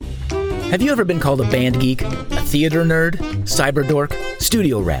Have you ever been called a band geek, a theater nerd, cyber dork,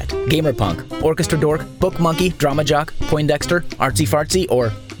 studio rat, gamer punk, orchestra dork, book monkey, drama jock, Poindexter, artsy fartsy,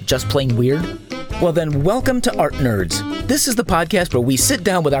 or just plain weird? Well then, welcome to Art Nerds. This is the podcast where we sit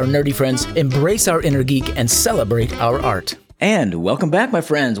down with our nerdy friends, embrace our inner geek, and celebrate our art. And welcome back, my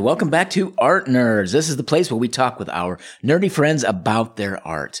friends. Welcome back to Art Nerds. This is the place where we talk with our nerdy friends about their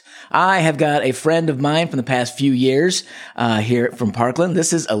art. I have got a friend of mine from the past few years here from Parkland.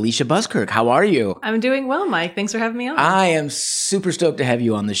 This is Alicia Buskirk. How are you? I'm doing well, Mike. Thanks for having me on. I am super stoked to have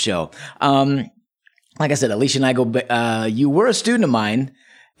you on the show. Like I said, Alicia and I go, you were a student of mine,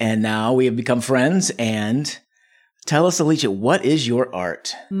 and now we have become friends. And tell us, Alicia, what is your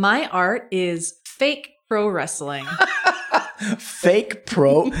art? My art is fake pro wrestling. Fake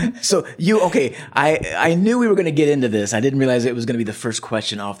pro. So okay. I knew we were going to get into this. I didn't realize it was going to be the first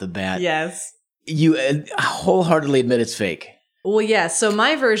question off the bat. Yes. You wholeheartedly admit it's fake. Well, yeah. So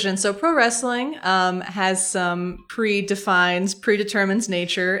my version, pro wrestling has some predetermined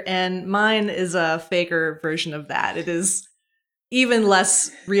nature, and mine is a faker version of that. It is even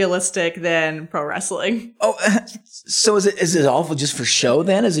less realistic than pro wrestling. Oh, so is it all just for show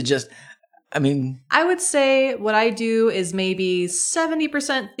then? Is it just... I would say what I do is maybe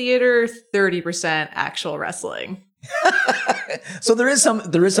 70% theater, 30% actual wrestling. So there is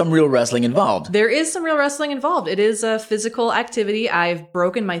some real wrestling involved. There is some real wrestling involved. It is a physical activity. I've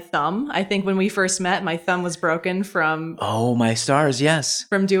broken my thumb. I think when we first met, my thumb was broken from... Oh, my stars, yes.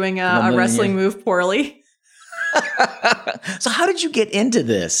 From doing a wrestling move poorly. So how did you get into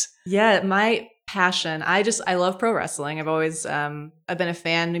this? Yeah, my passion. I love pro wrestling. I've always, I've been a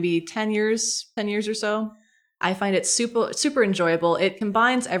fan maybe 10 years or so. I find it super enjoyable. It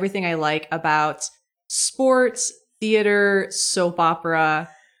combines everything I like about sports, theater, soap opera.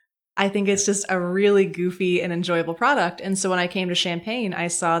 I think it's just a really goofy and enjoyable product. And so when I came to Champaign, I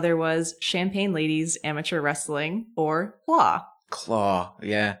saw there was Champaign Ladies Amateur Wrestling, or CLAW. CLAW,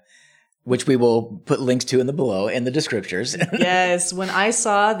 yeah. Which we will put links to in the descriptors. Yes. When I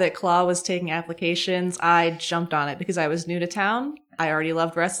saw that CLAW was taking applications, I jumped on it because I was new to town. I already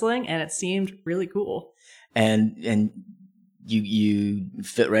loved wrestling and it seemed really cool. And you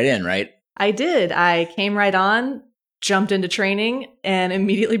fit right in, right? I did. I came right on, jumped into training, and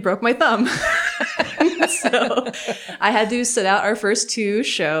immediately broke my thumb. So I had to sit out our first 2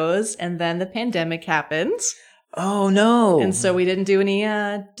 shows, and then the pandemic happened. Oh no. And so we didn't do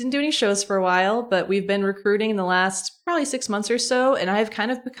any shows for a while, but we've been recruiting in the last probably 6 months or so, and I've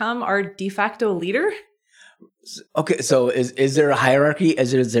kind of become our de facto leader. Okay, so is there a hierarchy?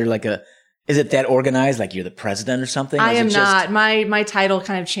 Is it that organized, like you're the president or something? I am not. My title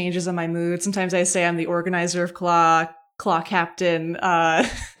kind of changes on my mood. Sometimes I say I'm the organizer of CLAW captain.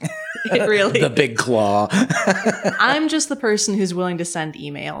 It really the big claw. I'm just the person who's willing to send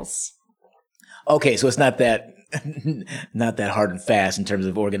emails. Okay, so it's not that hard and fast in terms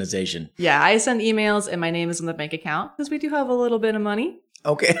of organization. Yeah, I send emails and my name is on the bank account because we do have a little bit of money.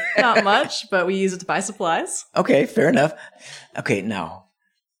 Okay. Not much, but we use it to buy supplies. Okay, fair enough. Okay, now,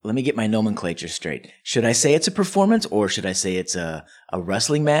 let me get my nomenclature straight. Should I say it's a performance or should I say it's a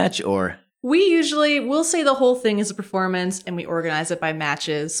wrestling match or... We'll say the whole thing is a performance and we organize it by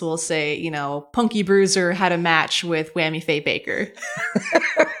matches. So we'll say, Punky Bruiser had a match with Whammy Faye Baker.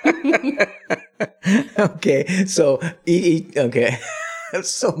 Okay, so okay,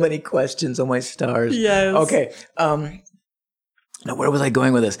 so many questions on my stars. Yes. Okay. Now where was I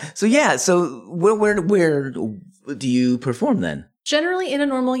going with this? So yeah. So where do you perform then? Generally, in a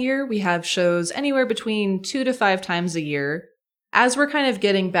normal year, we have shows anywhere between 2 to 5 times a year. As we're kind of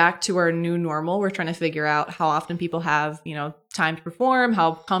getting back to our new normal, we're trying to figure out how often people have, time to perform,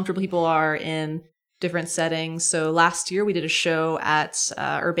 how comfortable people are in different settings. So last year we did a show at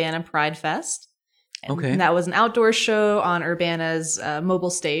Urbana Pride Fest. Okay. And that was an outdoor show on Urbana's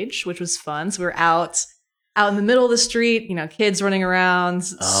mobile stage, which was fun. So we were out in the middle of the street, kids running around,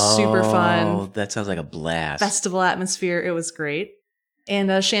 super fun. Oh, that sounds like a blast. Festival atmosphere. It was great.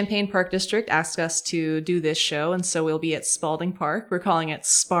 And Champaign Park District asked us to do this show, and so we'll be at Spalding Park. We're calling it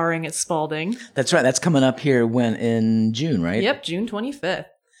Sparring at Spalding. That's right. That's coming up here in June, right? Yep, June 25th.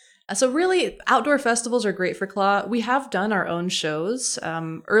 So really, outdoor festivals are great for CLAW. We have done our own shows.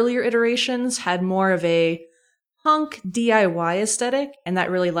 Earlier iterations had more of a punk DIY aesthetic, and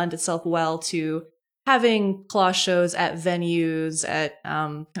that really lent itself well to having CLAW shows at venues, at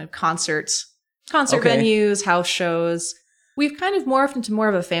kind of concert venues, house shows. We've kind of morphed into more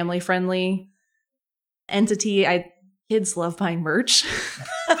of a family-friendly entity. Kids love buying merch.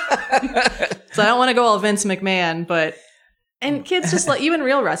 So I don't want to go all Vince McMahon, but And kids just like, even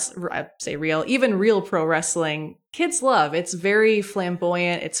even real pro wrestling, kids love. It's very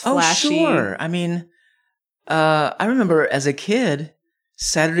flamboyant. It's flashy. Oh, sure. I mean, I remember as a kid,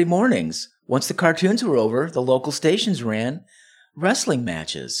 Saturday mornings, once the cartoons were over, the local stations ran wrestling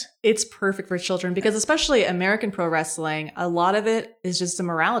matches. It's perfect for children because especially American pro wrestling, a lot of it is just a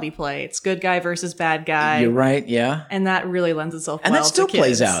morality play. It's good guy versus bad guy. You're right, yeah. And that really lends itself and well that still to kids.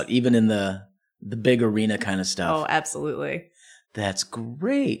 plays out, even in the big arena kind of stuff. Oh, absolutely. That's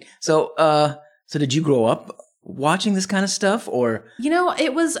great. So, so did you grow up watching this kind of stuff, or?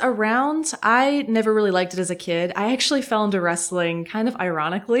 It was around. I never really liked it as a kid. I actually fell into wrestling kind of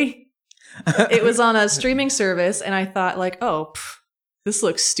ironically. It was on a streaming service, and I thought like, this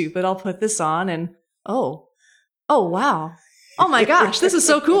looks stupid. I'll put this on, and oh, wow. Oh my gosh, this is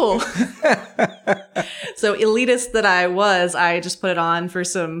so cool. So elitist that I was, I just put it on for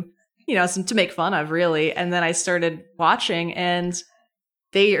some to make fun of, really. And then I started watching, and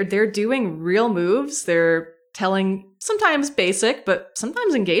they're doing real moves. They're telling sometimes basic, but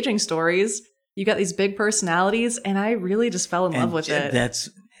sometimes engaging stories. You got these big personalities, and I really just fell in love with it.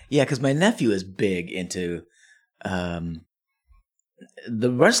 Yeah, because my nephew is big into the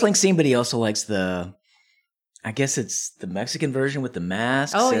wrestling scene, but he also likes I guess it's the Mexican version with the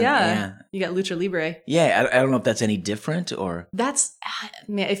masks. Oh, yeah. You got Lucha Libre. Yeah, I don't know if that's any different or...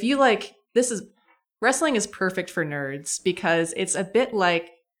 Man, if you like, wrestling is perfect for nerds because it's a bit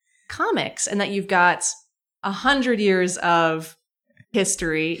like comics and that you've got 100 years of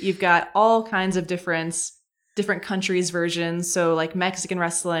history. You've got all kinds of different countries' versions. So like Mexican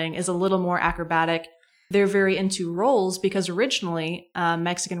wrestling is a little more acrobatic. They're very into roles because originally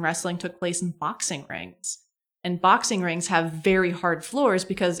Mexican wrestling took place in boxing rings. And boxing rings have very hard floors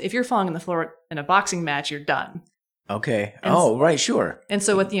because if you're falling on the floor in a boxing match, you're done. Okay. And right, sure. And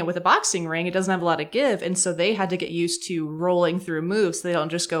so with a boxing ring, it doesn't have a lot of give. And so they had to get used to rolling through moves so they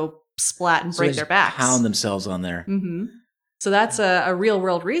don't just go splat and break their backs. Pound themselves on there. Mm-hmm. So that's a real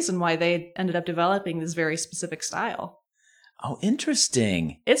world reason why they ended up developing this very specific style. Oh,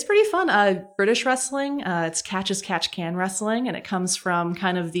 interesting. It's pretty fun. British wrestling, it's catch as catch can wrestling, and it comes from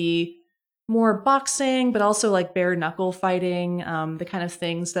kind of the more boxing, but also like bare knuckle fighting, the kind of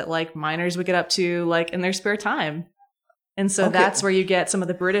things that like miners would get up to like in their spare time. And so that's where you get some of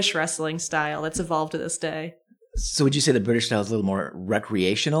the British wrestling style that's evolved to this day. So would you say the British style is a little more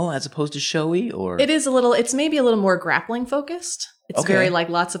recreational as opposed to showy, or? It's maybe a little more grappling focused. It's very like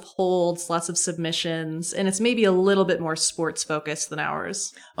lots of holds, lots of submissions, and it's maybe a little bit more sports focused than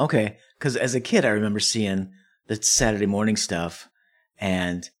ours. Okay. Because as a kid, I remember seeing the Saturday morning stuff,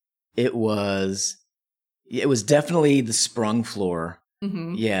 and it was definitely the sprung floor.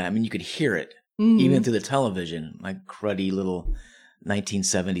 Mm-hmm. Yeah. I mean, you could hear it even through the television, like cruddy little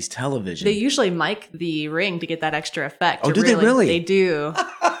 1970s television. They usually mic the ring to get that extra effect. Oh, do they really? They do.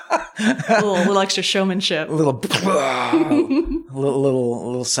 a little extra showmanship. A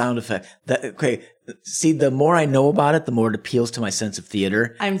little sound effect. See, the more I know about it, the more it appeals to my sense of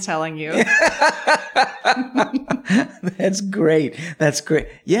theater. I'm telling you. That's great.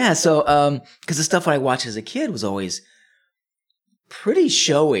 Yeah. So, because the stuff I watched as a kid was always pretty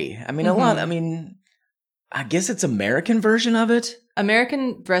showy. I mean, a lot. I mean, I guess it's American version of it.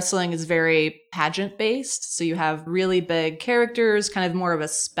 American wrestling is very pageant based. So you have really big characters, kind of more of a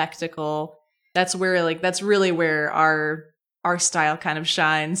spectacle. That's really where our style kind of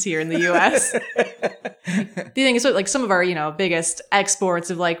shines here in the US. The thing is, like some of our, biggest exports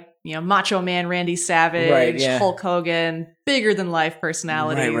of like, Macho Man Randy Savage, right, yeah. Hulk Hogan, bigger than life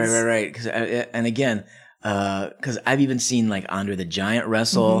personalities. Right. And again, because I've even seen like Andre the Giant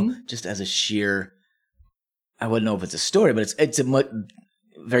wrestle just as a sheer, I wouldn't know if it's a story, but it's a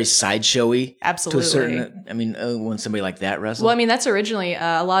very sideshowy. Absolutely. To a certain, when somebody like that wrestles. Well, I mean, that's originally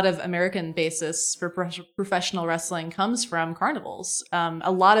a lot of American basis for professional wrestling comes from carnivals.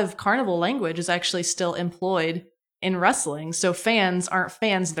 A lot of carnival language is actually still employed in wrestling. So fans aren't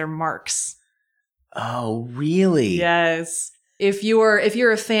fans, they're marks. Oh, really? Yes. If you're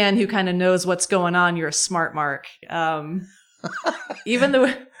a fan who kind of knows what's going on, you're a smart mark. Even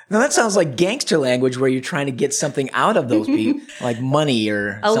though... No, that sounds like gangster language where you're trying to get something out of those people, like money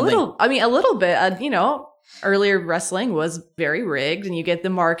or something. A little bit. Earlier wrestling was very rigged, and you get the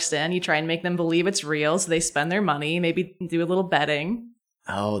marks in. You try and make them believe it's real, so they spend their money, maybe do a little betting.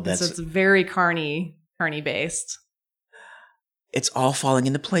 Oh, so it's very carny based. It's all falling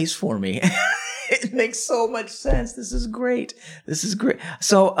into place for me. It makes so much sense. This is great.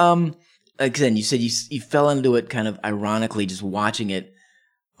 So, again, you said you fell into it kind of ironically, just watching it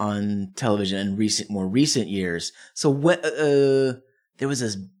on television in more recent years. So when there was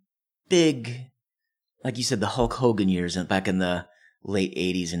this big like you said, the Hulk Hogan years and back in the late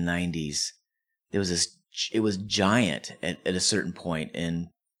 80s and 90s, it was giant at a certain point in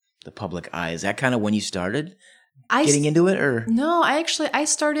the public eye. Is that kind of when you started getting into it, or? No, I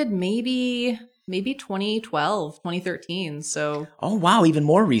started maybe 2012, 2013. So oh wow, even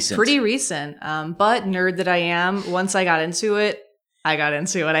more recent. Pretty recent. But nerd that I am, once I got into it. I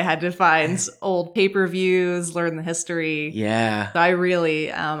had to find old pay-per-views, learn the history. Yeah. So I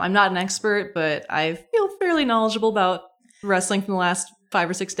really, I'm not an expert, but I feel fairly knowledgeable about wrestling from the last 5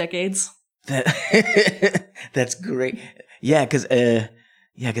 or 6 decades. That's great. Yeah, because there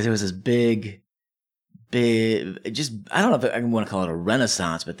was this big, just, I don't know if I want to call it a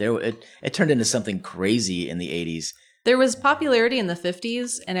renaissance, but it turned into something crazy in the 80s. There was popularity in the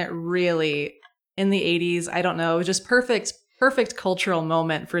 50s, and it really, in the 80s, I don't know, just perfect cultural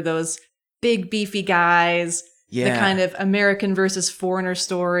moment for those big beefy guys. Yeah. The kind of American versus foreigner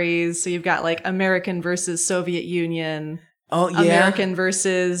stories. So you've got like American versus Soviet Union. Oh yeah. American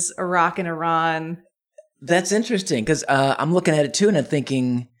versus Iraq and Iran. That's interesting because I'm looking at it too and I'm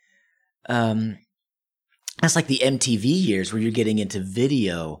thinking that's like the MTV years where you're getting into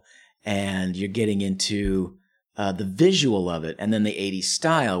video and you're getting into the visual of it. And then the 80s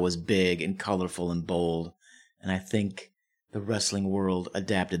style was big and colorful and bold. And I think the wrestling world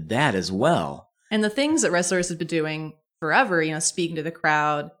adapted that as well. And the things that wrestlers have been doing forever, speaking to the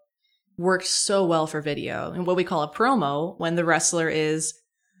crowd, worked so well for video. And what we call a promo, when the wrestler is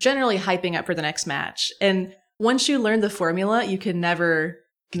generally hyping up for the next match. And once you learn the formula, you can never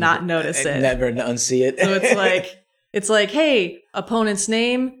not notice it. Never unsee it. So it's like, hey, opponent's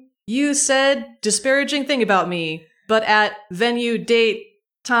name, you said disparaging thing about me, but at venue, date,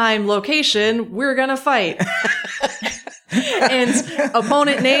 time, location, we're gonna fight. And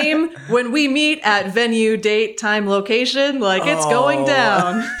opponent name, when we meet at venue, date, time, location, it's going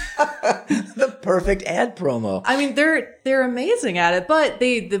down. The perfect ad promo. I mean, they're amazing at it, but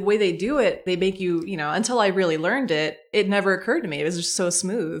the way they do it, they make you, until I really learned it, it never occurred to me. It was just so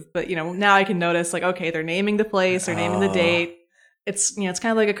smooth. But, now I can notice okay, they're naming the place, they're naming the date. It's, it's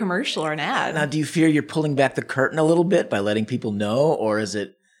kind of like a commercial or an ad. Now, do you fear you're pulling back the curtain a little bit by letting people know, or is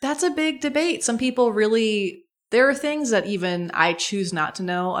it? That's a big debate. Some people really... There are things that even I choose not to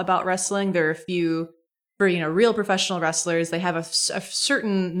know about wrestling. There are a few, for real professional wrestlers, they have a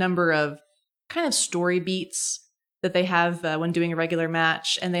certain number of kind of story beats that they have when doing a regular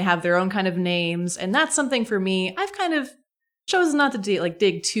match, and they have their own kind of names. And that's something for me I've kind of chosen not to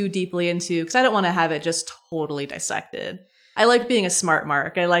dig too deeply into, because I don't want to have it just totally dissected. I like being a smart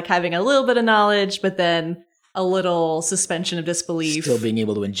mark. I like having a little bit of knowledge, but then a little suspension of disbelief. Still being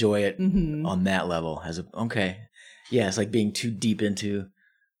able to enjoy it on that level. Okay. Yeah, it's like being too deep into,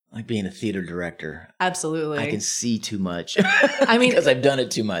 like being a theater director. Absolutely. I can see too much. I mean, because I've done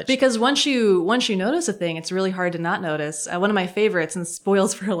it too much. Because once you notice a thing, it's really hard to not notice. One of my favorites, and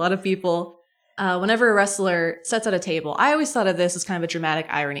spoils for a lot of people, whenever a wrestler sets at a table, I always thought of this as kind of a dramatic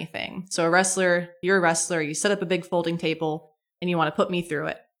irony thing. So you're a wrestler, you set up a big folding table, and you want to put me through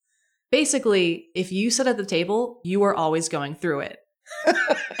it. Basically, if you sit at the table, you are always going through it.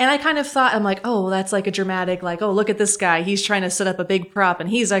 And I kind of thought, I'm like, oh, that's like a dramatic, oh, look at this guy. He's trying to set up a big prop and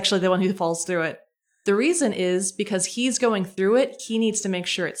he's actually the one who falls through it. The reason is because he's going through it, he needs to make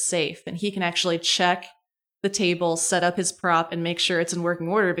sure it's safe. And he can actually check the table, set up his prop, and make sure it's in working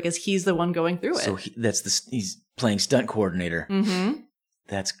order because he's the one going through it. So he's playing stunt coordinator. Mm-hmm.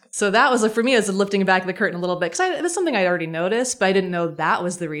 So that was for me, as lifting back the curtain a little bit, because it was something I'd already noticed, but I didn't know that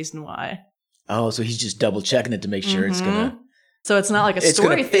was the reason why. Oh, so he's just double checking it to make sure it's gonna. So it's not like a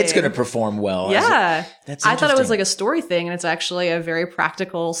story thing. It's gonna perform well. Yeah, that's. I thought it was like a story thing, and it's actually a very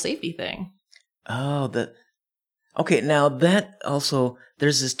practical safety thing. Oh, okay. Now that also,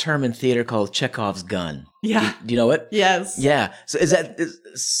 there's this term in theater called Chekhov's gun. Yeah. Do you know it? Yes. Yeah.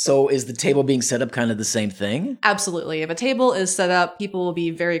 So is the table being set up kind of the same thing? Absolutely. If a table is set up, people will be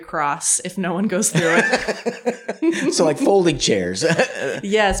very cross if no one goes through it. So like folding chairs.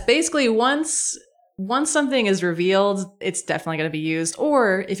 Yes. Basically, once something is revealed, it's definitely going to be used.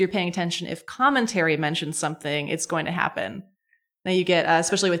 Or if you're paying attention, if commentary mentions something, it's going to happen. Now you get,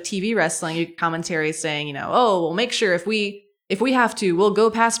 especially with TV wrestling, you get commentary saying, oh, we'll make sure if we have to, we'll go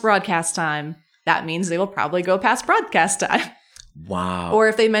past broadcast time. That means they will probably go past broadcast time. Wow. Or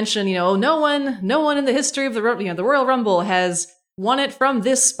if they mention, no one in the history of the Royal Rumble has won it from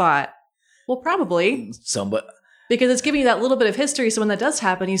this spot. Well, probably. Somebody. Because it's giving you that little bit of history. So when that does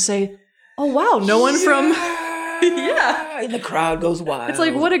happen, you say, oh, wow, no one from... Yeah. And the crowd goes wild. It's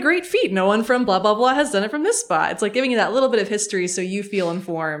like, what a great feat. No one from blah, blah, blah has done it from this spot. It's like giving you that little bit of history so you feel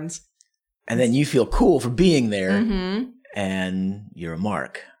informed. And then you feel cool for being there. Mm-hmm. And you're a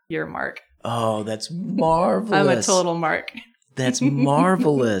mark. You're a mark. Oh, that's marvelous. I'm a total mark. That's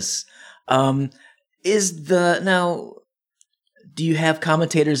marvelous. Now, do you have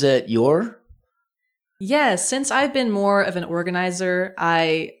commentators at your? Yes, since I've been more of an organizer,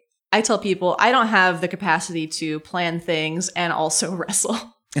 I tell people I don't have the capacity to plan things and also wrestle.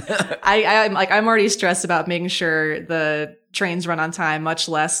 I'm already stressed about making sure the trains run on time, much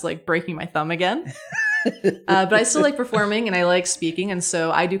less like breaking my thumb again. But I still like performing and I like speaking, and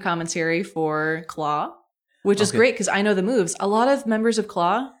so I do commentary for Claw, which is great because I know the moves. A lot of members of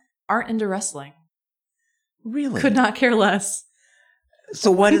Claw aren't into wrestling. Really? Could not care less.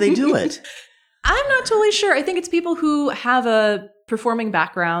 So why do they do it? I'm not totally sure. I think it's people who have a performing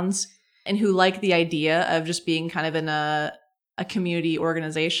backgrounds and who like the idea of just being kind of in a community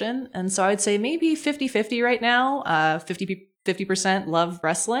organization. And so I would say maybe 50-50 right now. 50% love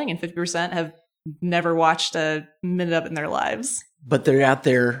wrestling and 50% have never watched a minute of it in their lives. But they're out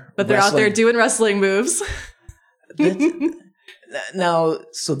there. But they're out there doing wrestling moves. Now,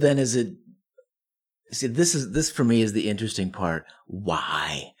 so then is it? See, this for me is the interesting part.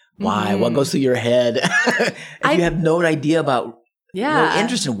 Why? Why? What goes through your head? You have no idea about no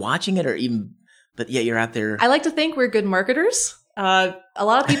interest in watching it or even, but yet you're out there. I like to think we're good marketers. A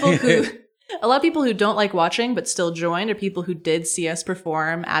lot of people who don't like watching but still joined are people who did see us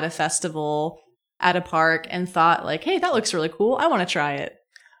perform at a festival, at a park, and thought like, hey, that looks really cool. I want to try it.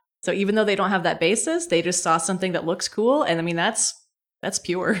 So even though they don't have that basis, they just saw something that looks cool. And I mean, that's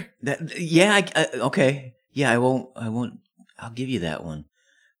pure. Okay. Yeah, I won't, I'll give you that one.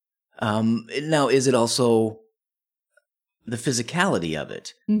 Now, is it also the physicality of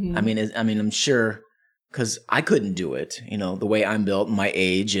it? Mm-hmm. I mean, I'm sure, because I couldn't do it, the way I'm built, my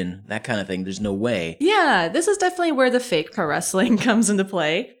age, and that kind of thing. There's no way. Yeah, this is definitely where the fake pro wrestling comes into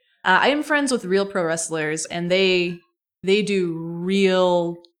play. I am friends with real pro wrestlers, and they do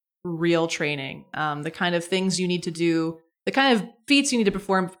real training. The kind of things you need to do, the kind of feats you need to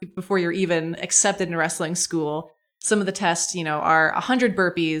perform before you're even accepted in wrestling school. Some of the tests, are 100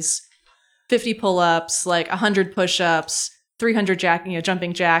 burpees, 50 pull-ups, like 100 push-ups, 300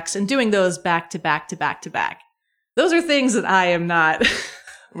 jumping jacks, and doing those back to back to back to back. Those are things that I am not.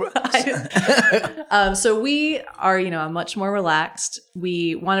 So we are, much more relaxed.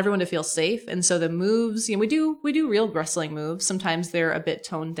 We want everyone to feel safe, and so the moves, we do real wrestling moves. Sometimes they're a bit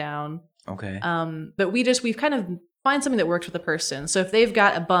toned down. Okay. But we've kind of find something that works with the person. So if they've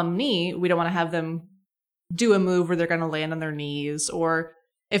got a bum knee, we don't want to have them do a move where they're going to land on their knees, or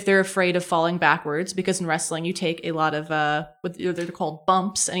if they're afraid of falling backwards, because in wrestling you take a lot of they're called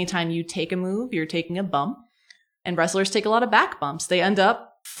bumps. Anytime you take a move, you're taking a bump, and wrestlers take a lot of back bumps. They end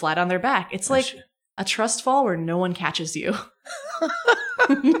up flat on their back. It's like a trust fall where no one catches you.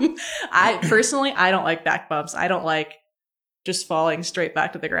 I don't like back bumps. I don't like just falling straight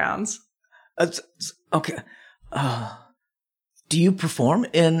back to the ground. Okay. Do you perform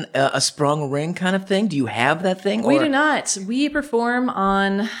in a sprung ring kind of thing? Do you have that thing? We do not. We perform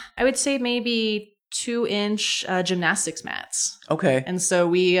on, I would say, maybe 2-inch gymnastics mats. Okay. And so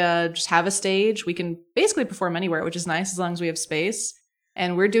we just have a stage. We can basically perform anywhere, which is nice as long as we have space.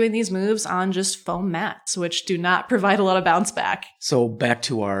 And we're doing these moves on just foam mats, which do not provide a lot of bounce back. So back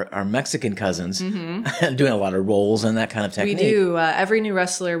to our Mexican cousins, doing a lot of rolls and that kind of technique. We do. Every new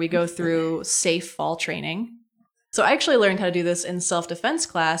wrestler, we go through safe fall training. So I actually learned how to do this in self-defense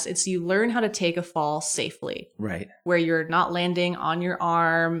class. It's you learn how to take a fall safely. Right. Where you're not landing on your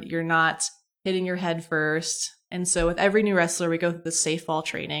arm, you're not hitting your head first. And so with every new wrestler, we go through the safe fall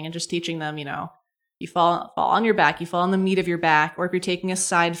training and just teaching them, you fall on your back, you fall on the meat of your back, or if you're taking a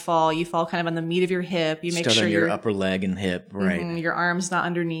side fall, you fall kind of on the meat of your hip. You make sure your upper leg and hip, right? Your arm's not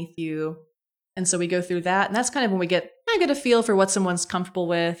underneath you. And so we go through that, and that's kind of when we get a feel for what someone's comfortable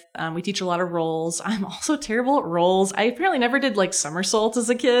with. We teach a lot of rolls. I'm also terrible at rolls. I apparently never did like somersaults as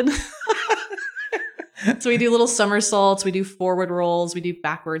a kid. So we do little somersaults, we do forward rolls, we do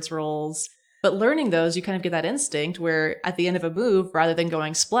backwards rolls. But learning those, you kind of get that instinct where at the end of a move, rather than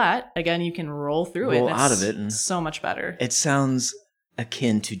going splat, again, you can roll through roll out of it. And so much better. It sounds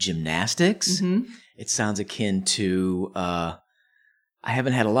akin to gymnastics. Mm-hmm. It sounds akin to, I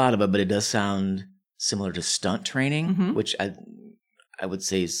haven't had a lot of it, but it does sound similar to stunt training, which I would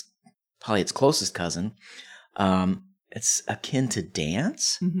say is probably its closest cousin. It's akin to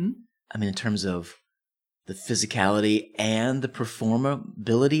dance. Mm-hmm. I mean, in terms of the physicality and the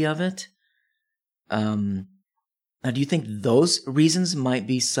performability of it. Now, do you think those reasons might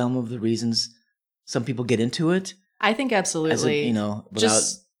be some of the reasons some people get into it? I think absolutely. Without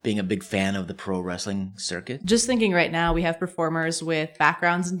being a big fan of the pro wrestling circuit? Just thinking right now, we have performers with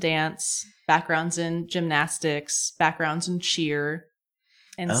backgrounds in dance, backgrounds in gymnastics, backgrounds in cheer.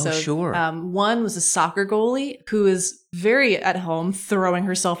 And sure. One was a soccer goalie who is very at home throwing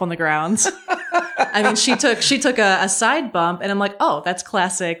herself on the ground. I mean, she took a side bump, and I'm like, oh, that's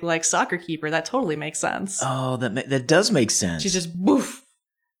classic, like, soccer keeper. That totally makes sense. Oh, that does make sense. She's just woof.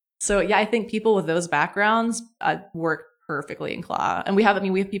 So yeah, I think people with those backgrounds work perfectly in Claw. And we have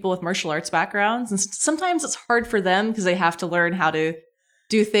people with martial arts backgrounds, and sometimes it's hard for them because they have to learn how to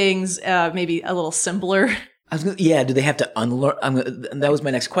do things maybe a little simpler. Do they have to unlearn? That was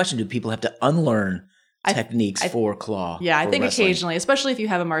my next question. Do people have to unlearn techniques for Claw? Yeah, I think wrestling? Occasionally, especially if you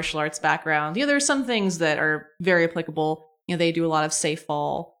have a martial arts background. There are some things that are very applicable. They do a lot of safe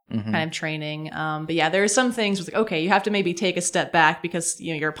fall kind of training. But yeah, there are some things with, okay, you have to maybe take a step back because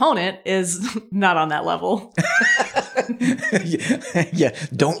your opponent is not on that level. Yeah,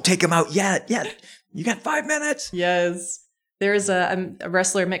 don't take him out yet. Yeah, you got 5 minutes. Yes. There's a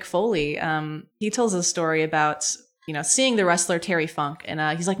wrestler, Mick Foley. He tells a story about, seeing the wrestler Terry Funk.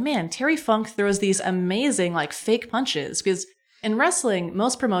 And he's like, man, Terry Funk throws these amazing, like, fake punches. Because in wrestling,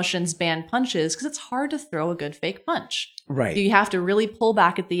 most promotions ban punches because it's hard to throw a good fake punch. Right. You have to really pull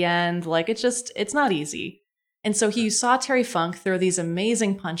back at the end. Like, it's not easy. And so he saw Terry Funk throw these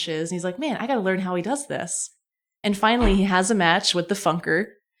amazing punches. And he's like, man, I got to learn how he does this. And finally, he has a match with the Funker.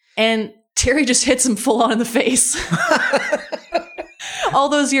 And Terry just hits him full on in the face. All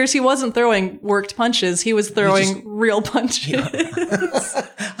those years, he wasn't throwing worked punches. He was throwing real punches.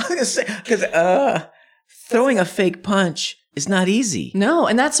 I was going to say, because throwing a fake punch is not easy. No,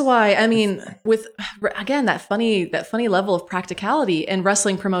 and that's why, I mean, with, again, that funny level of practicality in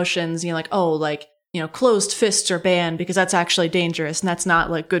wrestling promotions, closed fists are banned because that's actually dangerous and that's not,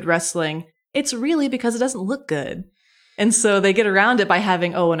 like, good wrestling. It's really because it doesn't look good. And so they get around it by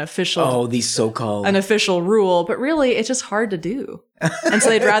having, an official... these so-called... an official rule, but really, it's just hard to do. And so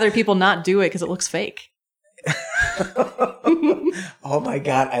they'd rather people not do it because it looks fake. Oh my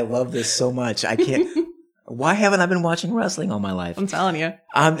God, I love this so much. I can't... Why haven't I been watching wrestling all my life? I'm telling you.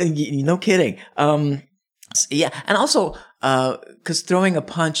 No kidding. Yeah, and also, because throwing a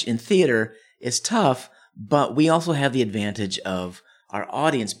punch in theater is tough, but we also have the advantage of our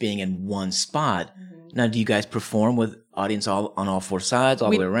audience being in one spot. Now, do you guys perform with audience on all 4 sides,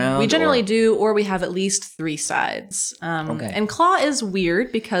 all the way around? We generally do, or we have at least 3 sides. Okay. And Claw is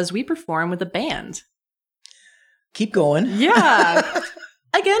weird because we perform with a band. Keep going. Yeah.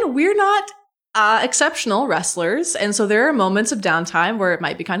 Again, we're not exceptional wrestlers, and so there are moments of downtime where it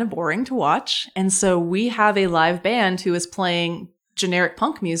might be kind of boring to watch. And so we have a live band who is playing generic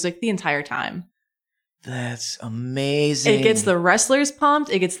punk music the entire time. That's amazing. It gets the wrestlers pumped,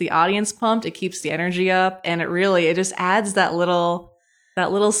 it gets the audience pumped, it keeps the energy up, and it just adds that little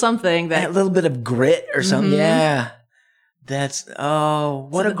something, that little bit of grit or something. Yeah. That's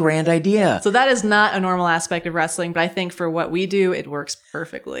what a grand idea. So that is not a normal aspect of wrestling, but I think for what we do, it works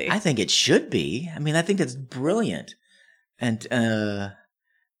perfectly. I think it should be. I mean, I think that's brilliant. And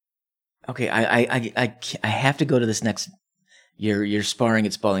okay, I have to go to this next. You're sparring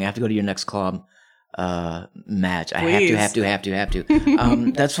at Spalding. I have to go to your next club match. Please. I have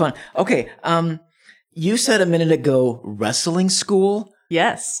to. That's fun. Okay. You said a minute ago wrestling school.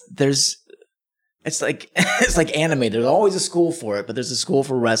 Yes. It's like anime. There's always a school for it, but there's a school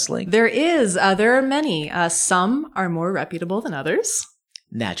for wrestling. There is. There are many. Some are more reputable than others.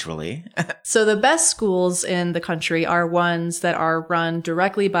 Naturally. So the best schools in the country are ones that are run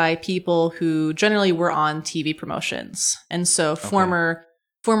directly by people who generally were on TV promotions. And so former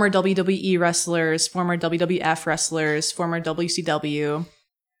WWE wrestlers, former WWF wrestlers, former WCW.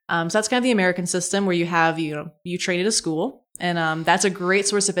 So that's kind of the American system where you have, you train at a school. And that's a great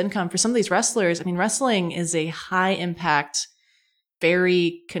source of income for some of these wrestlers. I mean, wrestling is a high impact,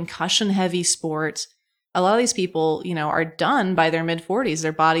 very concussion heavy sport. A lot of these people, are done by their mid 40s.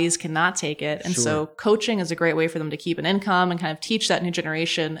 Their bodies cannot take it. And so coaching is a great way for them to keep an income and kind of teach that new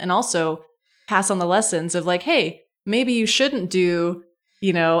generation, and also pass on the lessons of, like, hey, maybe you shouldn't do,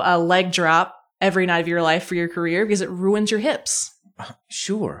 a leg drop every night of your life for your career because it ruins your hips.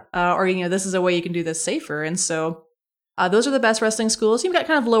 Sure. Or, this is a way you can do this safer. And so those are the best wrestling schools. You've got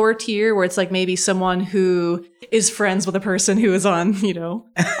kind of lower tier where it's like maybe someone who is friends with a person who is on,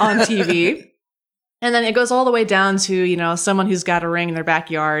 on TV. And then it goes all the way down to, someone who's got a ring in their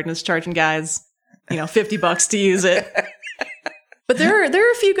backyard and is charging guys, $50 to use it. But there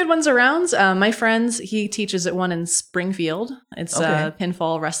are a few good ones around. My friend, he teaches at one in Springfield. It's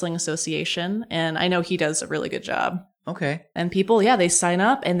Pinfall Wrestling Association. And I know he does a really good job. Okay. And people, they sign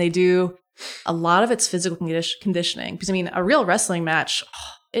up and they do a lot of it's physical conditioning. Because, a real wrestling match,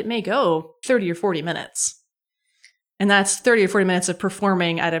 it may go 30 or 40 minutes. And that's 30 or 40 minutes of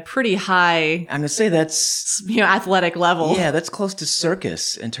performing at a pretty high, I'm going to say that's, athletic level. Yeah, that's close to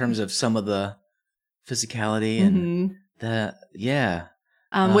circus in terms of some of the physicality and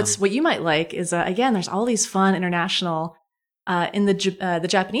what you might like is, again, there's all these fun international, in the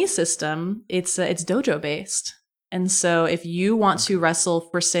Japanese system, it's dojo based. And so if you want to wrestle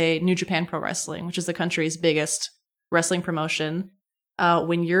for, say, New Japan Pro Wrestling, which is the country's biggest wrestling promotion,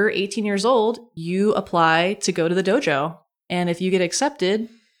 when you're 18 years old, you apply to go to the dojo. And if you get accepted,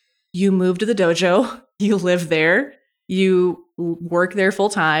 you move to the dojo, you live there, you work there full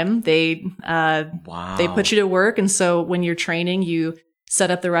time. They put you to work. And so when you're training, you set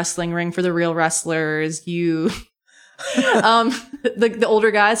up the wrestling ring for the real wrestlers. You, the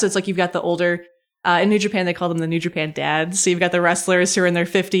older guys. So it's like you've got the older, in New Japan, they call them the New Japan dads. So you've got the wrestlers who are in their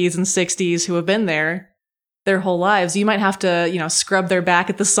 50s and 60s who have been there their whole lives. You might have to, scrub their back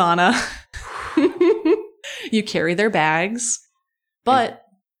at the sauna. You carry their bags. But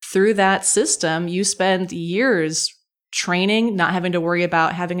through that system, you spend years training, not having to worry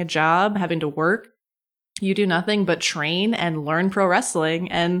about having a job, having to work. You do nothing but train and learn pro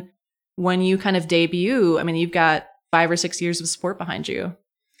wrestling. And when you kind of debut, you've got 5 or 6 years of support behind you.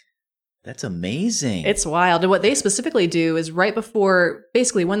 That's amazing. It's wild. And what they specifically do is right before,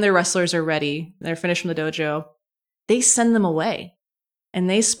 basically when their wrestlers are ready, they're finished from the dojo, they send them away. And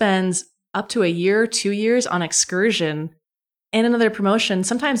they spend up to a year, 2 years on excursion in another promotion,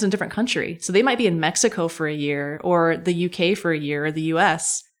 sometimes in a different country. So they might be in Mexico for a year, or the UK for a year, or the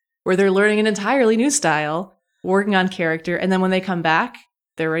US, where they're learning an entirely new style, working on character. And then when they come back,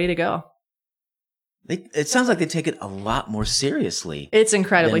 they're ready to go. It sounds like they take it a lot more seriously. It's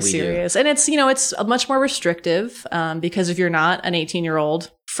incredibly serious. And it's, it's much more restrictive because if you're not an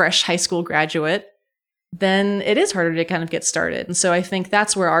 18-year-old fresh high school graduate, then it is harder to kind of get started. And so I think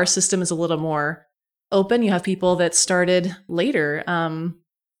that's where our system is a little more open. You have people that started later.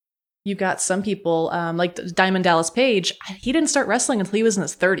 You've got some people like Diamond Dallas Page. He didn't start wrestling until he was in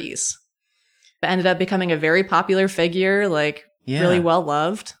his 30s, but ended up becoming a very popular figure, really well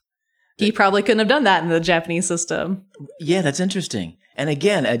loved. He probably couldn't have done that in the Japanese system. Yeah, that's interesting. And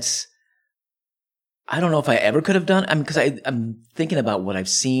again, I don't know if I ever could have done. Because I'm thinking about what I've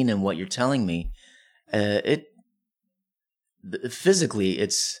seen and what you're telling me. Physically,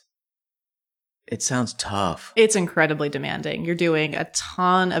 it sounds tough. It's incredibly demanding. You're doing a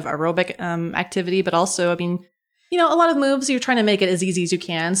ton of aerobic activity, but also, a lot of moves. You're trying to make it as easy as you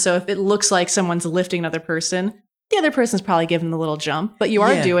can. So if it looks like someone's lifting another person, the other person's probably giving them a little jump, but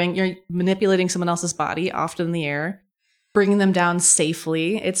you're manipulating someone else's body, often in the air, bringing them down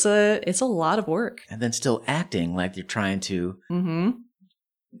safely. It's a lot of work. And then still acting like you're trying to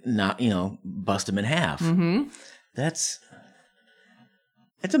not, bust them in half. Mm-hmm. It's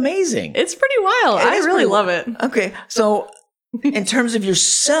amazing. It's pretty wild. I really love it. Okay. So in terms of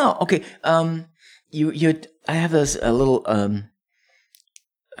yourself, okay. I have a little, I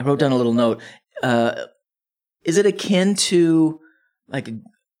wrote down a little note. Is it akin to like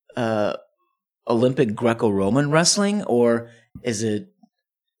Olympic Greco-Roman wrestling, or is it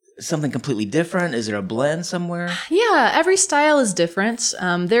something completely different? Is there a blend somewhere? Yeah, every style is different.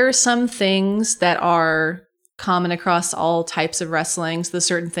 There are some things that are common across all types of wrestling. So there's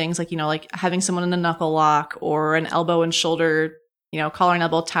certain things like having someone in a knuckle lock or an elbow and shoulder, collar and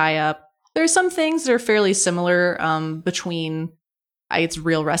elbow tie up. There's some things that are fairly similar between it's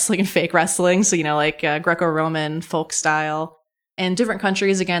real wrestling and fake wrestling. So, Greco-Roman folk style, and different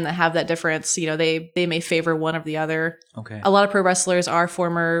countries, again, that have that difference. They may favor one or the other. Okay. A lot of pro wrestlers are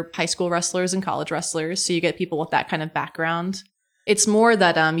former high school wrestlers and college wrestlers. So you get people with that kind of background. It's more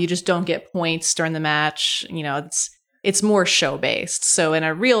that you just don't get points during the match. It's more show based. So in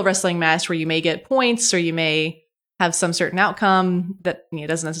a real wrestling match where you may get points or you may have some certain outcome, that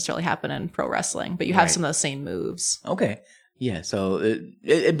doesn't necessarily happen in pro wrestling, but you have some of the same moves. Okay. Yeah, so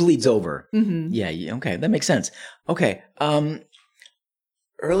it bleeds over. Mm-hmm. Yeah, okay, that makes sense. Okay,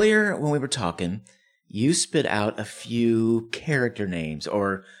 earlier when we were talking, you spit out a few character names,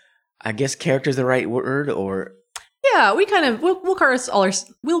 or I guess character is the right word, or... Yeah, we kind of, we'll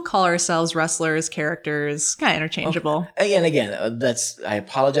call ourselves wrestlers, characters, kind of interchangeable. Again, I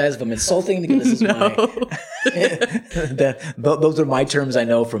apologize if I'm insulting, because this is those are my terms I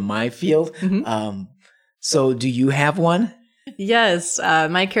know from my field. Mm-hmm. So do you have one? Yes,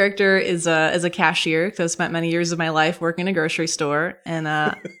 my character is a cashier, because I've spent many years of my life working in a grocery store, and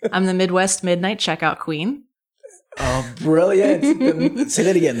I'm the Midwest Midnight Checkout Queen. Oh, brilliant. Say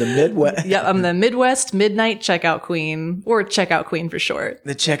that again, the Midwest. Yep, I'm the Midwest Midnight Checkout Queen, or Checkout Queen for short.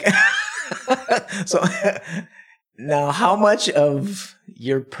 The check. So now, how much of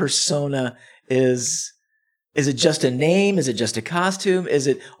your persona is Is it just a name? Is it just a costume?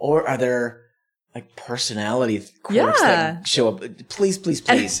 Or are there like personality quirks that show up?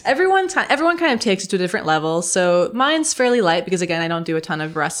 Please. Everyone kind of takes it to a different level. So mine's fairly light because again, I don't do a ton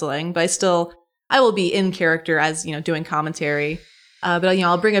of wrestling, but I will be in character as, doing commentary. But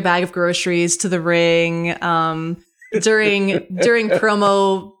I'll bring a bag of groceries to the ring. During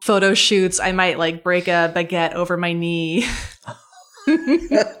promo photo shoots, I might like break a baguette over my knee.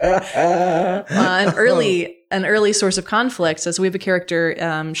 An early source of conflict. So we have a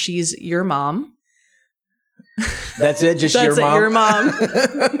character. She's your mom. That's it. Just That's your mom.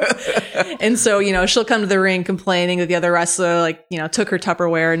 And so she'll come to the ring complaining that the other wrestler took her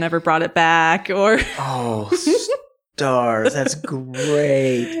Tupperware and never brought it back. Or stars. That's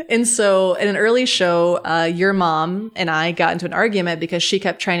great. And so in an early show, your mom and I got into an argument because she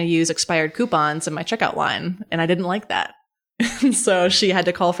kept trying to use expired coupons in my checkout line, and I didn't like that. So she had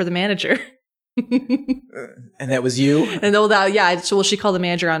to call for the manager. And that was you? And she called the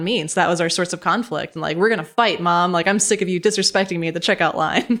manager on me. And so that was our source of conflict. And we're going to fight, Mom. I'm sick of you disrespecting me at the checkout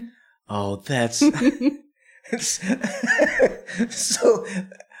line. Oh, that's so,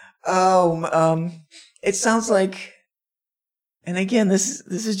 it sounds like, and again, this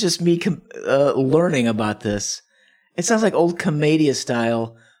is just me learning about this. It sounds like old Commedia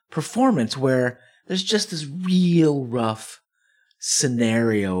style performance where there's just this real rough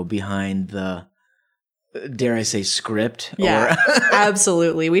scenario behind the, dare I say, script? Yeah,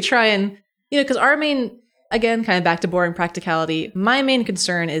 absolutely. We try and, because our main, again, kind of back to boring practicality, my main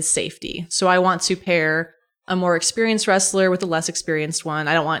concern is safety. So I want to pair a more experienced wrestler with a less experienced one.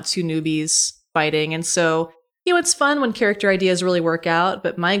 I don't want two newbies fighting. And so, it's fun when character ideas really work out,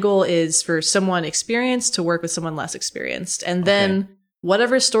 but my goal is for someone experienced to work with someone less experienced. And then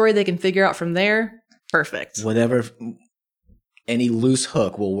whatever story they can figure out from there, perfect. Whatever. Any loose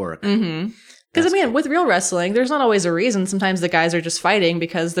hook will work. Mm-hmm. Because, with real wrestling, there's not always a reason. Sometimes the guys are just fighting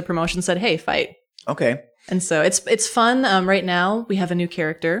because the promotion said, hey, fight. Okay. And so it's fun. Right now, we have a new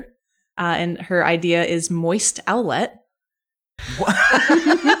character, and her idea is Moist Owlette.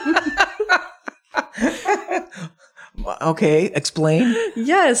 Okay, explain.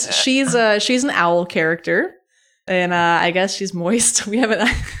 Yes, she's an owl character, and I guess she's moist. We haven't...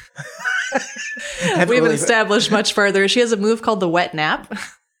 we haven't established much further. She has a move called the wet nap.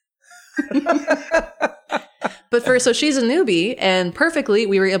 So she's a newbie, and perfectly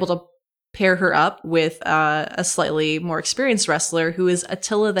we were able to pair her up with a slightly more experienced wrestler who is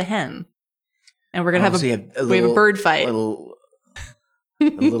Attila the Hen. And we're going to have a bird fight. A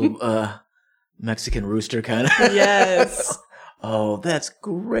little Mexican rooster kind of. Yes. Oh, that's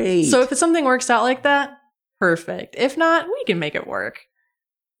great. So if something works out like that, perfect. If not, we can make it work.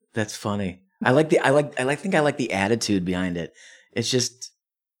 That's funny. I think I like the attitude behind it. It's just,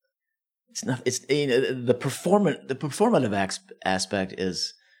 the performative aspect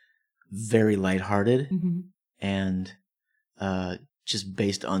is very lighthearted and just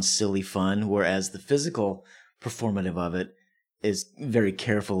based on silly fun, whereas the physical performative of it is very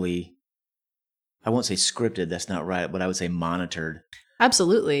carefully, I won't say scripted, that's not right, but I would say monitored.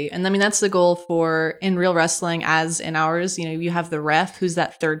 Absolutely. And that's the goal for in real wrestling as in ours. You have the ref who's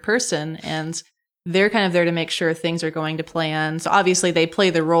that third person, and they're kind of there to make sure things are going to plan. So obviously they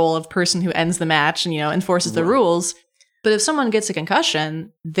play the role of person who ends the match and, enforces the rules. But if someone gets a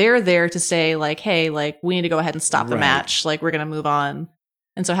concussion, they're there to say hey, we need to go ahead and stop the match. We're going to move on.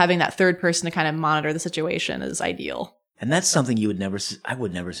 And so having that third person to kind of monitor the situation is ideal. And that's something I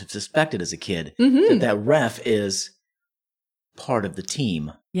would never have suspected as a kid, that ref is part of the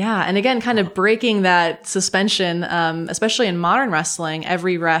team. Yeah. And again, kind of breaking that suspension, especially in modern wrestling,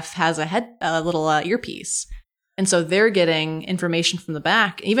 every ref has a little earpiece. And so they're getting information from the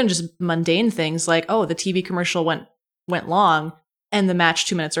back, even just mundane things like, oh, the TV commercial went long and the match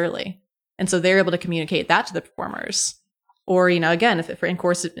 2 minutes early. And so they're able to communicate that to the performers. Or, again,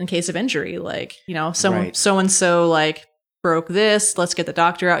 in case of injury, so-and-so broke this, let's get the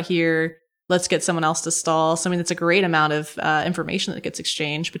doctor out here. Let's get someone else to stall. So, it's a great amount of information that gets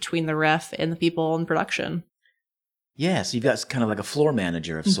exchanged between the ref and the people in production. Yeah, so you've got kind of like a floor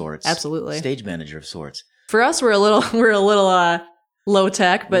manager of sorts. Absolutely. Stage manager of sorts. For us, we're a little low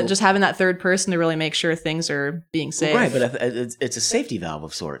tech, but just having that third person to really make sure things are being safe. Right, but it's a safety valve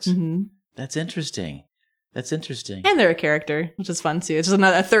of sorts. Mm-hmm. That's interesting. And they're a character, which is fun too. It's just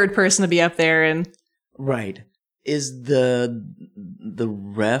a third person to be up there and. Right. Is the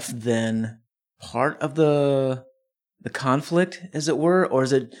ref then part of the conflict, as it were, or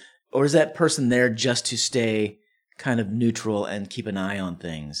is that person there just to stay kind of neutral and keep an eye on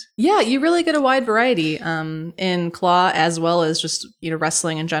things? Yeah, you really get a wide variety in Claw as well as just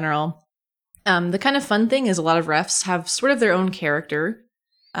wrestling in general. The kind of fun thing is a lot of refs have sort of their own character.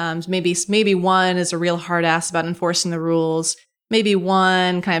 Maybe one is a real hard ass about enforcing the rules. Maybe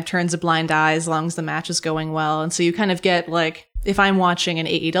one kind of turns a blind eye as long as the match is going well. And so you kind of get like, if I'm watching an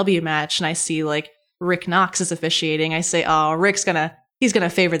AEW match and I see like Rick Knox is officiating, I say, oh, he's gonna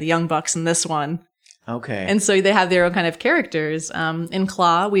favor the Young Bucks in this one. Okay. And so they have their own kind of characters. In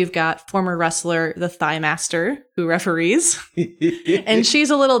Claw, we've got former wrestler the Thigh Master, who referees. And she's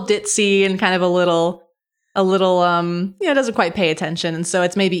a little ditzy and kind of a little, doesn't quite pay attention. And so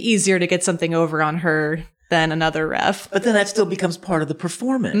it's maybe easier to get something over on her than another ref. But then that still becomes part of the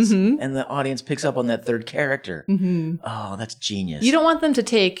performance. Mm-hmm. And the audience picks up on that third character. Mm-hmm. Oh, that's genius. You don't want them to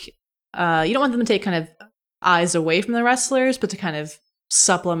take kind of eyes away from the wrestlers, but to kind of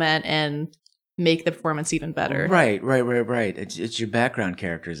supplement and make the performance even better. Right. It's your background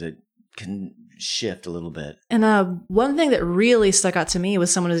characters that can shift a little bit. And one thing that really stuck out to me was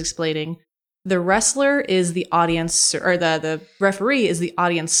someone was explaining the wrestler is the audience, or the referee is the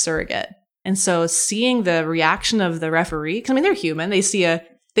audience surrogate. And so seeing the reaction of the referee, because I mean, they're human. They see a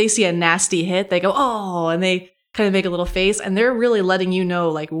nasty hit, they go, oh, and they kind of make a little face, and they're really letting you know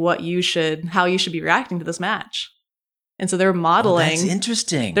like how you should be reacting to this match. And so they're modeling. That's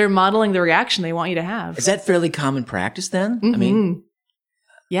interesting. They're modeling the reaction they want you to have. Is that fairly common practice then? Mm-hmm. I mean,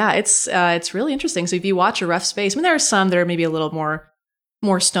 yeah, it's really interesting. So if you watch a ref's face, I mean, there are some that are maybe a little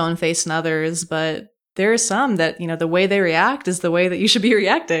more stone-faced than others, but there are some that, the way they react is the way that you should be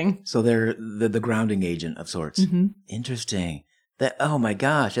reacting. So they're the grounding agent of sorts. Mm-hmm. Interesting. Oh my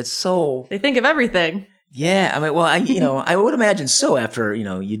gosh, that's so. They think of everything. Yeah, I mean, well, I would imagine so after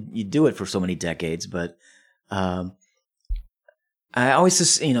you do it for so many decades, but I always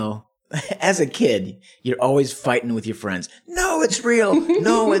just as a kid, you're always fighting with your friends. No, it's real.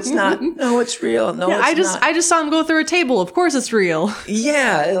 No, it's not. No, it's real. No, yeah, it's not. I just saw him go through a table. Of course it's real.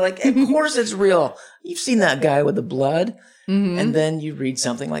 Yeah, like, of course it's real. You've seen that guy with the blood. Mm-hmm. And then you read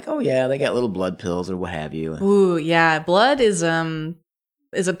something like, oh yeah, they got little blood pills or what have you. Ooh, yeah. Blood is a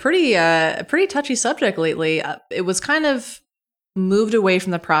pretty touchy subject lately. It was kind of moved away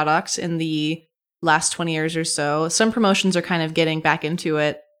from the product in the last 20 years or so. Some promotions are kind of getting back into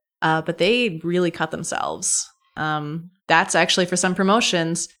it. But they really cut themselves. That's actually, for some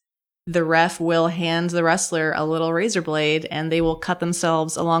promotions, the ref will hand the wrestler a little razor blade and they will cut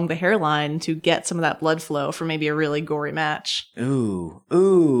themselves along the hairline to get some of that blood flow for maybe a really gory match.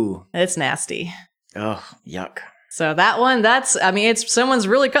 Ooh. It's nasty. Oh, yuck. So that one, it's someone's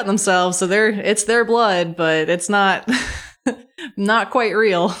really cutting themselves, so it's their blood, but it's not not quite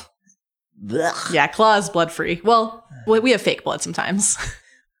real. Blech. Yeah, Claw's blood free. Well, we have fake blood sometimes.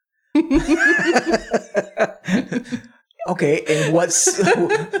 Okay, and what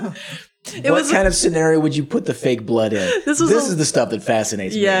kind of scenario would you put the fake blood in? This is the stuff that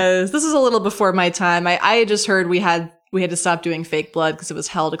fascinates me. Yes, this is a little before my time. I just heard we had to stop doing fake blood because it was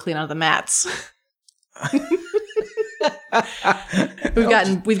hell to clean out of the mats.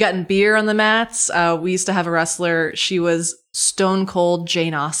 We've gotten beer on the mats. We used to have a wrestler. She was Stone Cold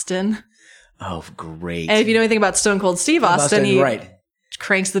Jane Austen. Oh, great! And if you know anything about Stone Cold Steve Austin, he right.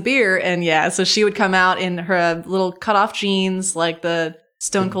 cranks the beer, and yeah, so she would come out in her little cut-off jeans, like the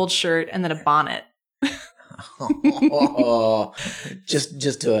Stone Cold shirt, and then a bonnet.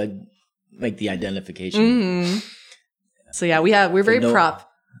 just to make the identification. Mm-hmm. So yeah, we're very prop.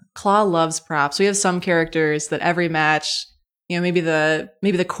 Claw loves props. We have some characters that every match, maybe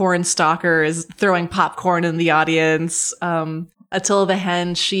the corn stalker is throwing popcorn in the audience. Attila the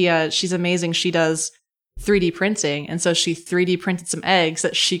Hen, she's amazing. She does 3D printing, and so she 3D printed some eggs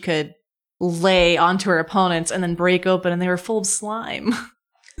that she could lay onto her opponents and then break open, and they were full of slime.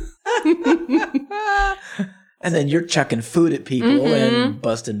 And then you're chucking food at people and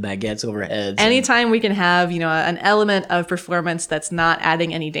busting baguettes over heads. Anytime we can have, an element of performance that's not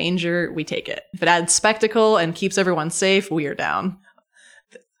adding any danger, we take it. If it adds spectacle and keeps everyone safe, we are down.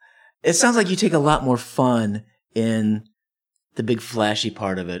 It sounds like you take a lot more fun in the big flashy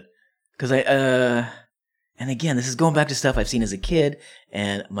part of it. Because and again, this is going back to stuff I've seen as a kid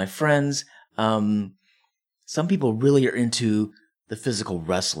and my friends. Some people really are into the physical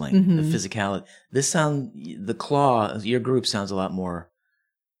wrestling, the physicality. The Claw, your group sounds a lot more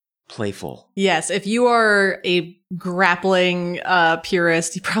playful. Yes, if you are a grappling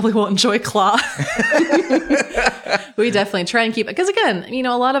purist, you probably won't enjoy Claw. We definitely try and keep it. Because again,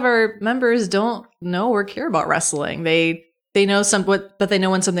 a lot of our members don't know or care about wrestling. They know but they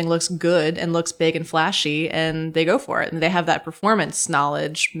know when something looks good and looks big and flashy, and they go for it. And they have that performance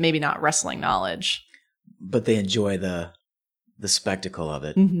knowledge, maybe not wrestling knowledge. But they enjoy the spectacle of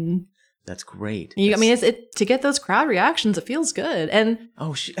it. Mm-hmm. That's great. I mean, to get those crowd reactions, it feels good. And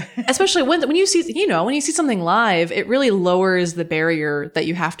especially when you see, when you see something live, it really lowers the barrier that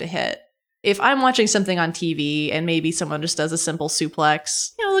you have to hit. If I'm watching something on TV and maybe someone just does a simple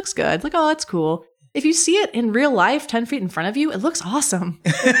suplex, it looks good. Like, oh, that's cool. If you see it in real life, 10 feet in front of you, it looks awesome.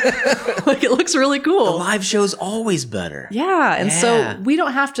 Like, it looks really cool. The live show's always better. Yeah. And so we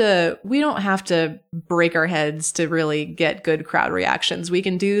don't have to break our heads to really get good crowd reactions. We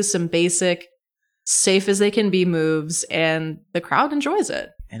can do some basic, safe as they can be moves, and the crowd enjoys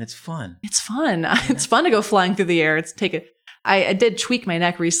it. And it's fun. It's fun. Yeah. It's fun to go flying through the air. I did tweak my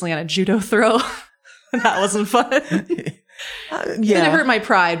neck recently on a judo throw. That wasn't fun. It hurt my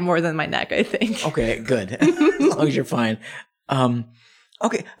pride more than my neck, I think. Okay, good. As long as you're fine.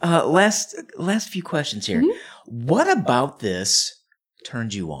 Okay, last few questions here. Mm-hmm. What about this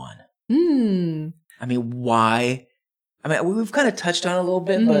turned you on? I mean, why? I mean, we've kind of touched on it a little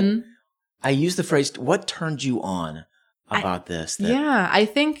bit, but I use the phrase, what turned you on about this? I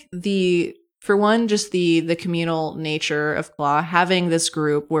think for one, just the communal nature of Claw, having this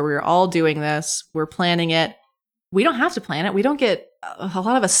group where we're all doing this, we're planning it. We don't have to plan it. We don't get a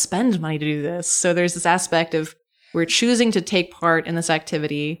lot of us spend money to do this. So there's this aspect of we're choosing to take part in this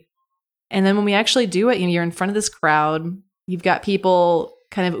activity. And then when we actually do it, you're in front of this crowd, you've got people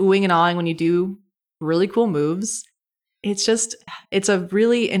kind of oohing and awing when you do really cool moves. It's a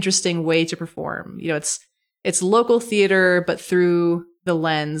really interesting way to perform. It's local theater, but through the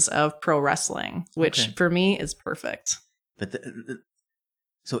lens of pro wrestling, which for me is perfect. But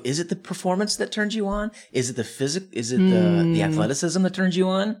so is it the performance that turns you on? Is it the physics? Is it the athleticism that turns you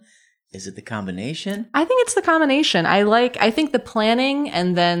on? Is it the combination? I think it's the combination. I think the planning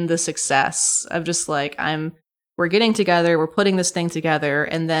and then the success of just like, we're getting together, we're putting this thing together,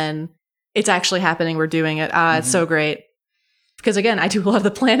 and then it's actually happening. We're doing it. It's so great. Because again, I do a lot of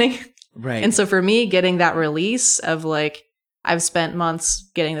the planning. Right. And so for me, getting that release of like, I've spent months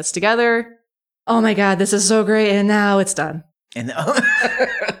getting this together. Oh my God, this is so great. And now it's done. And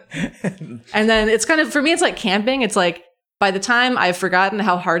then it's kind of, for me, it's like camping. It's like, by the time I've forgotten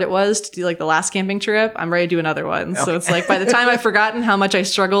how hard it was to do like the last camping trip, I'm ready to do another one. Okay. So it's like, by the time I've forgotten how much I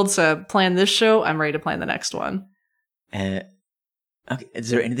struggled to plan this show, I'm ready to plan the next one. Okay. Is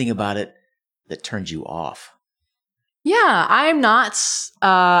there anything about it that turned you off? Yeah, I'm not.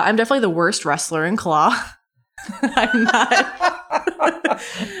 I'm definitely the worst wrestler in Claw. I'm not.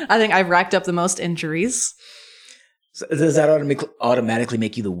 I think I've racked up the most injuries. So does that automatically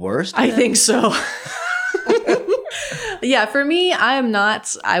make you the worst? I think so. Yeah, for me,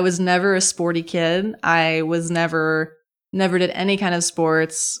 I was never a sporty kid. I was never did any kind of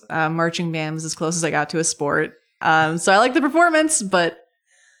sports. Marching band was as close as I got to a sport. So I like the performance, but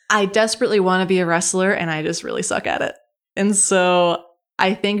I desperately want to be a wrestler, and I just really suck at it. And so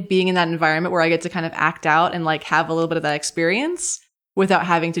I think being in that environment where I get to kind of act out and like have a little bit of that experience without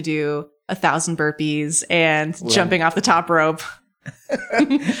having to do 1,000 burpees and jumping off the top rope.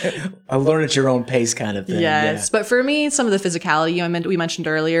 A learn at your own pace kind of thing. Yes. Yeah. But for me, some of the physicality we mentioned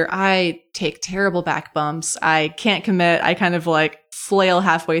earlier, I take terrible back bumps. I can't commit. I kind of like flail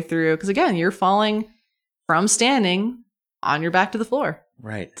halfway through. Because again, you're falling from standing on your back to the floor.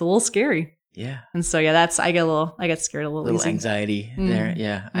 Right. It's a little scary. Yeah. And so, yeah, I get scared a little easy. Anxiety there.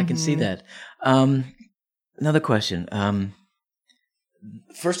 Yeah. I can see that. Another question.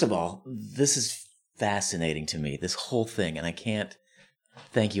 First of all, this is fascinating to me, this whole thing, and I can't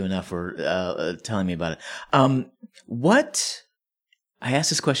thank you enough for telling me about it. I ask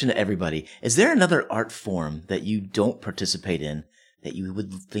this question to everybody. Is there another art form that you don't participate in that you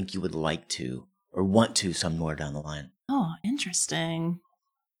would think you would like to or want to somewhere down the line? Oh, interesting.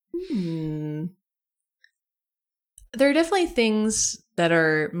 There are definitely things that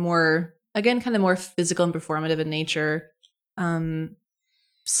are more, again, kind of more physical and performative in nature.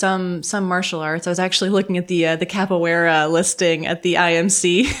 Some martial arts. I was actually looking at the capoeira listing at the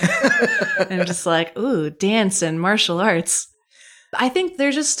IMC, and I'm just like, ooh, dance and martial arts. I think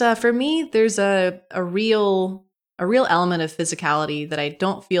there's just for me, there's a real element of physicality that I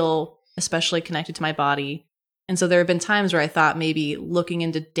don't feel especially connected to my body. And so there have been times where I thought maybe looking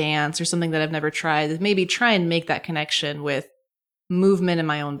into dance or something that I've never tried, maybe try and make that connection with movement in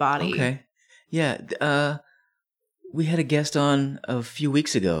my own body. Okay. Yeah. We had a guest on a few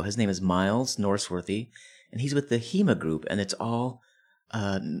weeks ago. His name is Miles Norseworthy, and he's with the HEMA group, and it's all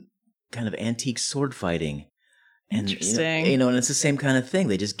kind of antique sword fighting. And, interesting. And it's the same kind of thing.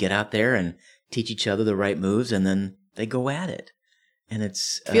 They just get out there and teach each other the right moves, and then they go at it. And that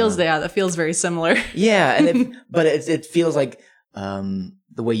feels very similar. Yeah, but it feels like the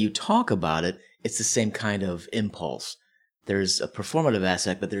way you talk about it, it's the same kind of impulse there's a performative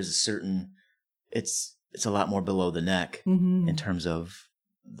aspect, but there's a certain, it's a lot more below the neck in terms of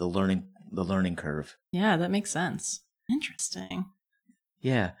the learning curve. Yeah, that makes sense. Interesting.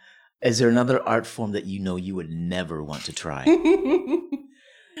 Yeah. Is there another art form that you would never want to try?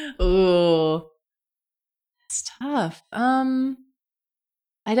 Ooh, it's tough.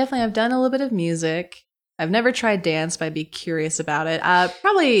 I definitely have done a little bit of music. I've never tried dance, but I'd be curious about it.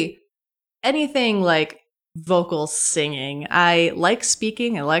 Probably anything like vocal singing. I like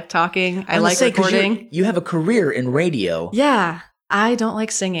speaking. I like talking. I like recording. You have a career in radio. Yeah. I don't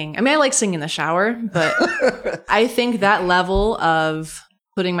like singing. I mean, I like singing in the shower, but I think that level of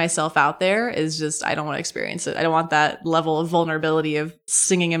putting myself out there is just, I don't want to experience it. I don't want that level of vulnerability of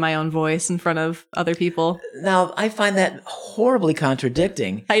singing in my own voice in front of other people. Now, I find that horribly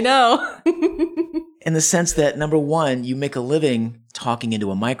contradicting. I know. In the sense that, number one, you make a living talking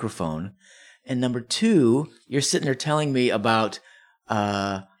into a microphone. And number two, you're sitting there telling me about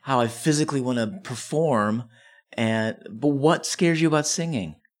how I physically want to perform. But what scares you about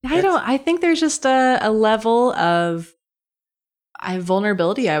singing? I think there's just a level of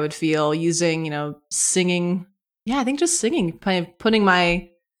vulnerability I would feel using, singing. Yeah, I think just singing, kind of putting my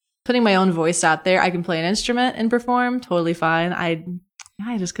own voice out there. I can play an instrument and perform totally fine. I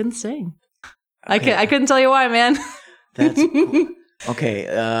just couldn't sing. Okay. I couldn't tell you why, man. That's okay.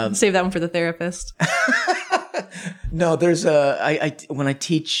 Save that one for the therapist. No, there's when I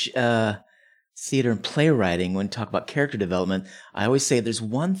teach theater and playwriting, when I talk about character development, I always say there's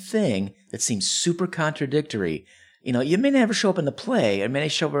one thing that seems super contradictory. You may never show up in the play, it may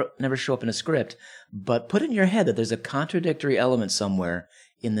never show up in a script, but put in your head that there's a contradictory element somewhere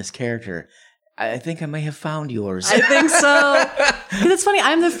in this character. I think I may have found yours. I think so. Because it's funny,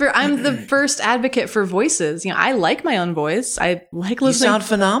 I'm the first advocate for voices. I like my own voice. I like listening. You sound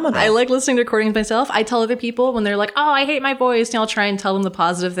phenomenal. I like listening to recordings myself. I tell other people when they're like, "Oh, I hate my voice," I'll try and tell them the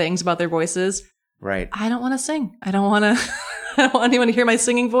positive things about their voices. Right. I don't want to sing. I don't want anyone to hear my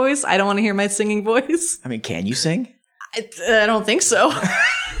singing voice. I don't want to hear my singing voice. I mean, can you sing? I don't think so.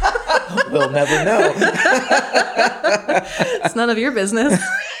 We'll never know. It's none of your business.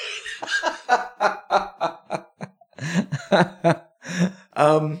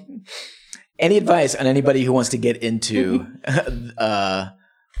 Any advice on anybody who wants to get into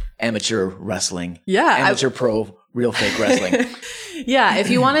amateur wrestling? Yeah. Amateur pro, real fake wrestling. Yeah. If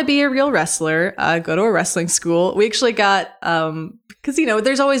you want to be a real wrestler, go to a wrestling school. We actually got, because,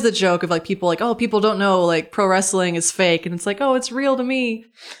 there's always the joke of like people like, oh, people don't know like pro wrestling is fake. And it's like, oh, it's real to me.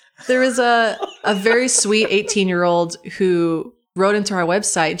 There was a very sweet 18-year-old who wrote into our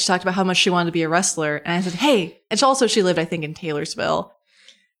website. She talked about how much she wanted to be a wrestler. And I said, hey, and she lived, I think, in Taylorsville.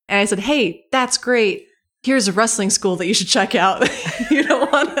 And I said, hey, that's great. Here's a wrestling school that you should check out. You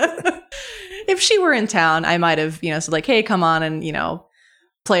don't want to. If she were in town, I might have, said like, hey, come on and,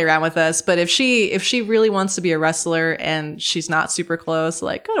 play around with us. But if she really wants to be a wrestler and she's not super close,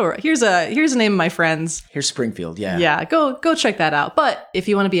 like, go to here's a name of my friends. Here's Springfield. Yeah. Yeah. Go check that out. But if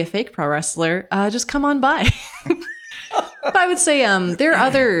you want to be a fake pro wrestler, just come on by. But I would say, there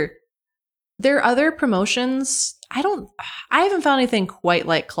are other promotions. I haven't found anything quite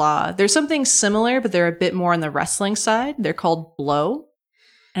like Claw. There's something similar, but they're a bit more on the wrestling side. They're called Blow.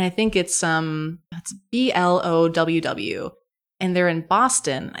 And I think it's BLOWW. And they're in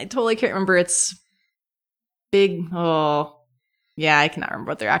Boston. I totally can't remember. It's big. Oh, yeah, I cannot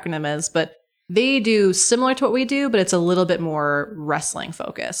remember what their acronym is, but they do similar to what we do, but it's a little bit more wrestling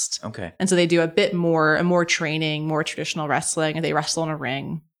focused. Okay. And so they do a more training, more traditional wrestling, and they wrestle in a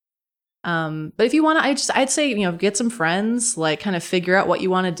ring. But if you want to, I'd say, get some friends, like kind of figure out what you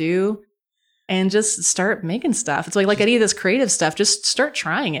want to do and just start making stuff. It's like any of this creative stuff, just start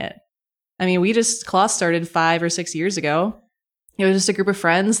trying it. I mean, Claw started 5 or 6 years ago. It was just a group of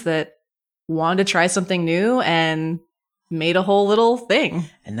friends that wanted to try something new and made a whole little thing.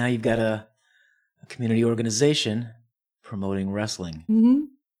 And now you've got a community organization promoting wrestling. Mm-hmm.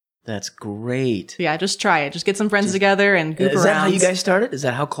 That's great. Yeah, just try it. Just get some friends together and goop around. Is that how you guys started? Is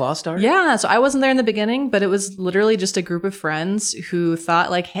that how Claw started? Yeah, so I wasn't there in the beginning, but it was literally just a group of friends who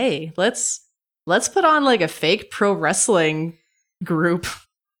thought like, hey, let's put on like a fake pro wrestling group.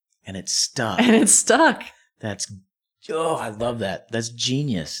 And it stuck. I love that. That's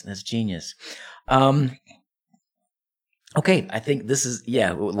genius. Okay, I think this is,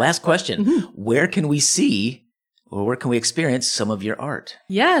 last question. Mm-hmm. Where can we see or where can we experience some of your art?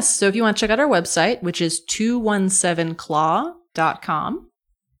 Yes, so if you want to check out our website, which is 217claw.com.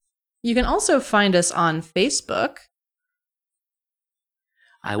 You can also find us on Facebook.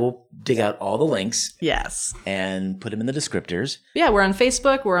 I will dig out all the links. Yes. And put them in the descriptors. Yeah, we're on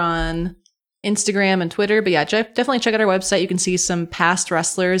Facebook. We're on Instagram and Twitter. But yeah, definitely check out our website. You can see some past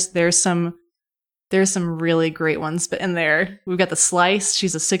wrestlers. There's some really great ones, but in there we've got the Slice.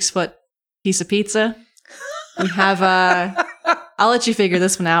 She's a 6-foot piece of pizza. We have I'll let you figure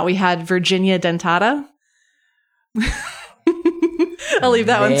this one out. We had Virginia Dentata. I'll leave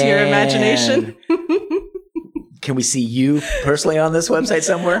that one to your imagination. Can we see you personally on this website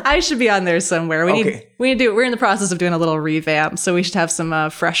somewhere? I should be on there somewhere. We're in the process of doing a little revamp, so we should have some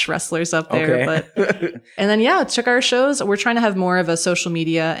fresh wrestlers up there. Okay. And then, check our shows. We're trying to have more of a social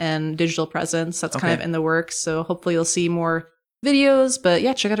media and digital presence. That's kind of in the works. So hopefully you'll see more videos. But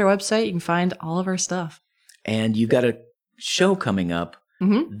yeah, check out our website. You can find all of our stuff. And you've got a show coming up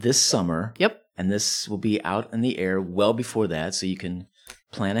this summer. Yep. And this will be out in the air well before that, so you can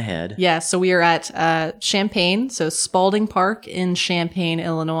plan ahead. Yeah, so we are at Champaign, so Spalding Park in Champaign,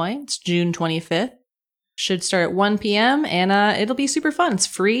 Illinois. It's June 25th. Should start at 1 p.m. and it'll be super fun. It's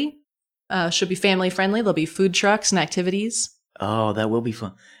free. Should be family friendly. There'll be food trucks and activities. Oh, that will be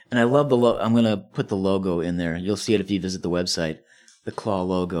fun. And I love the logo. I'm going to put the logo in there. You'll see it if you visit the website. The claw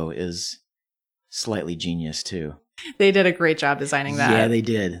logo is slightly genius, too. They did a great job designing that. Yeah, they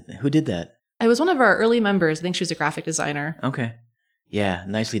did. Who did that? It was one of our early members. I think she was a graphic designer. Okay. Yeah,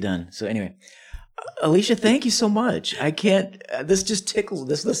 nicely done. So anyway, Alicia, thank you so much. I can't, this just tickles,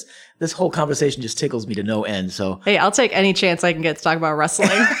 this whole conversation just tickles me to no end. So hey, I'll take any chance I can get to talk about wrestling.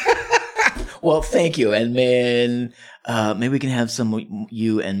 Well, thank you. And man, maybe we can have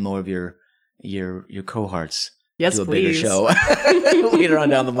you and more of your cohorts. Yes, do a please. bigger show later on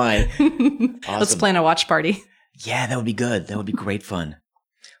down the line. Awesome. Let's plan a watch party. Yeah, that would be good. That would be great fun.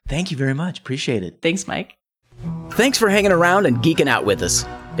 Thank you very much. Appreciate it. Thanks, Mike. Thanks for hanging around and geeking out with us.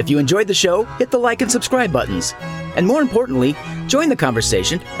 If you enjoyed the show, hit the like and subscribe buttons. And more importantly, join the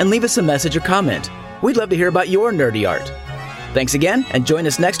conversation and leave us a message or comment. We'd love to hear about your nerdy art. Thanks again, and join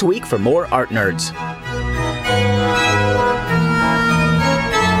us next week for more Art Nerds.